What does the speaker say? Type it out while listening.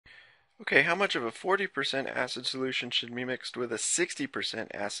Okay, how much of a 40% acid solution should be mixed with a 60%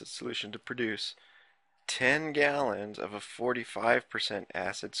 acid solution to produce 10 gallons of a 45%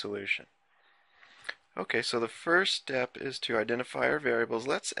 acid solution? Okay, so the first step is to identify our variables.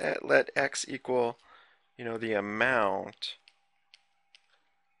 Let's let x equal, the amount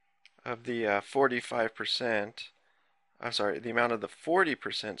of the 45%, I'm sorry, the amount of the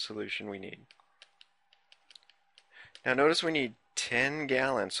 40% solution we need. Now notice we need 10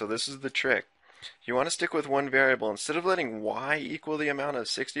 gallons, so this is the trick. You want to stick with one variable. Instead of letting y equal the amount of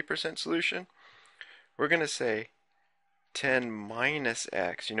 60% solution, we're going to say 10 minus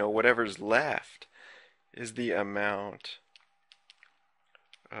x, whatever's left is the amount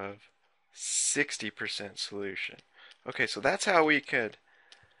of 60% solution. Okay, so that's how we could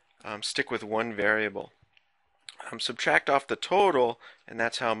stick with one variable. Subtract off the total, and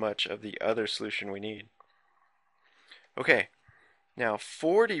that's how much of the other solution we need. Okay, now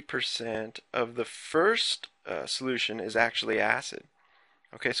 40% of the first solution is actually acid.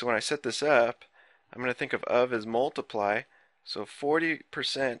 Okay, so when I set this up, I'm going to think of as multiply. So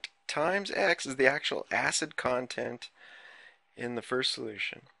 40% times x is the actual acid content in the first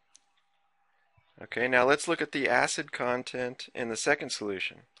solution. Okay, now let's look at the acid content in the second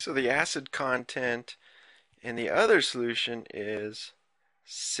solution. So the acid content in the other solution is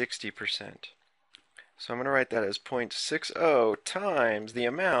 60%. So I'm going to write that as 0.60 times the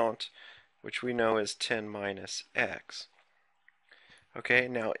amount, which we know is 10 minus x. Okay,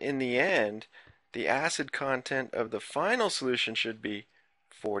 now in the end, the acid content of the final solution should be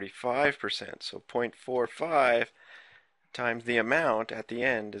 45%. So 0.45 times the amount at the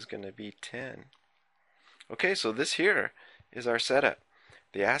end is going to be 10. Okay, so this here is our setup.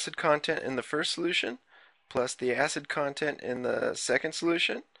 The acid content in the first solution plus the acid content in the second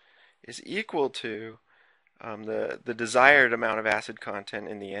solution is equal to the desired amount of acid content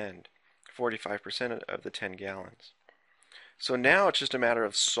in the end, 45% of the 10 gallons. So now it's just a matter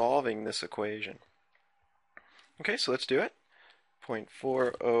of solving this equation. Okay, so let's do it.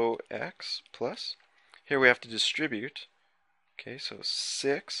 0.40x plus, here we have to distribute. Okay, so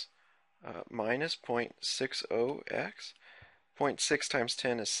 6 minus 0.60x. 0.6 times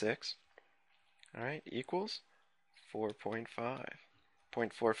 10 is 6. All right, equals 4.5.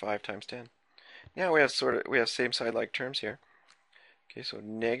 0.45 times 10. Now we have same side like terms here. Okay, so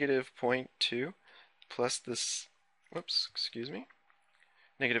negative 0.2 plus this,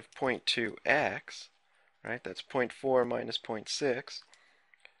 negative 0.2x, right? That's 0.4 minus 0.6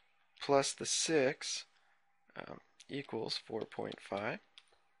 plus the 6 equals 4.5.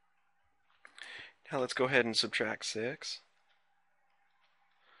 Now let's go ahead and subtract 6.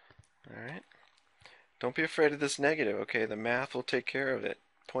 All right. Don't be afraid of this negative. Okay, the math will take care of it.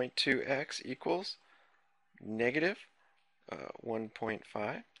 0.2x equals negative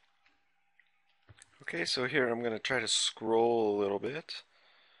 1.5. Okay, so here I'm going to try to scroll a little bit.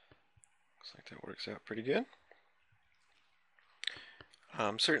 Looks like that works out pretty good.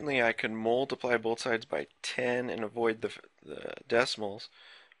 Certainly I can multiply both sides by 10 and avoid the decimals.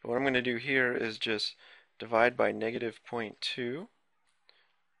 But what I'm going to do here is just divide by negative 0.2.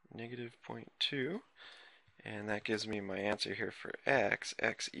 Negative 0.2. And that gives me my answer here for x.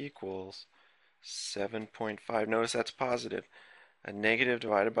 X equals 7.5. Notice that's positive. A negative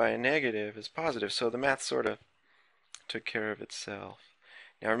divided by a negative is positive. So the math sort of took care of itself.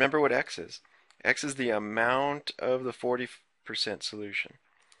 Now remember what x is. X is the amount of the 40% solution.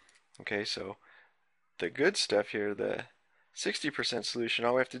 Okay, so the good stuff here, the 60% solution,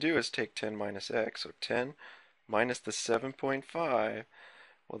 all we have to do is take 10 minus x. So 10 minus the 7.5,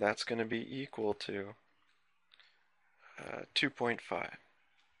 well, that's going to be equal to 2.5.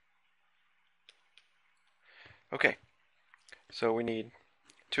 Okay, so we need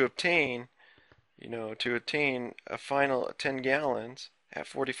to obtain, a final 10 gallons at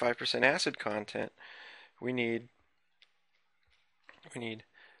 45% acid content, we need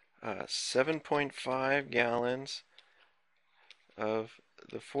 7.5 gallons of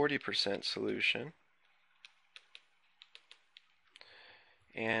the 40% solution,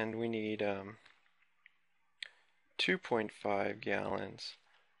 and we need 2.5 gallons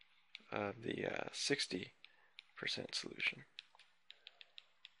of the 60% solution.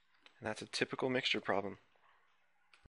 And that's a typical mixture problem.